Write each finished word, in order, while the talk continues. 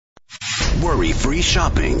Worry-free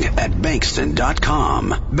shopping at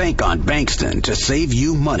Bankston.com. Bank on Bankston to save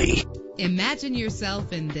you money. Imagine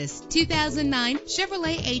yourself in this 2009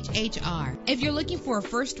 Chevrolet HHR. If you're looking for a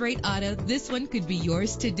first-rate auto, this one could be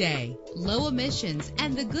yours today. Low emissions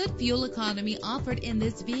and the good fuel economy offered in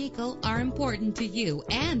this vehicle are important to you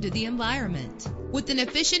and to the environment. With an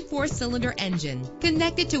efficient 4-cylinder engine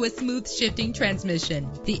connected to a smooth shifting transmission,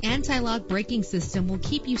 the anti-lock braking system will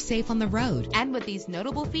keep you safe on the road. And with these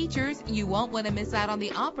notable features, you won't want to miss out on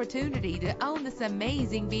the opportunity to own this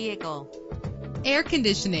amazing vehicle. Air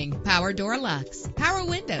conditioning, power door locks, power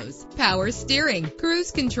windows, power steering, cruise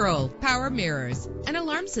control, power mirrors, an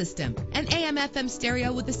alarm system, an AM/FM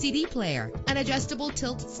stereo with a CD player, an adjustable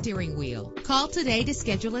tilt steering wheel. Call today to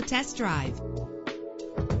schedule a test drive.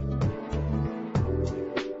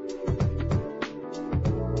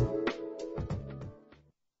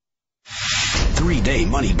 3-day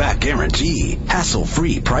money-back guarantee.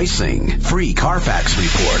 Hassle-free pricing. Free Carfax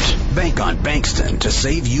report. Bank on Bankston to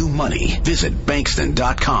save you money. Visit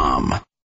Bankston.com.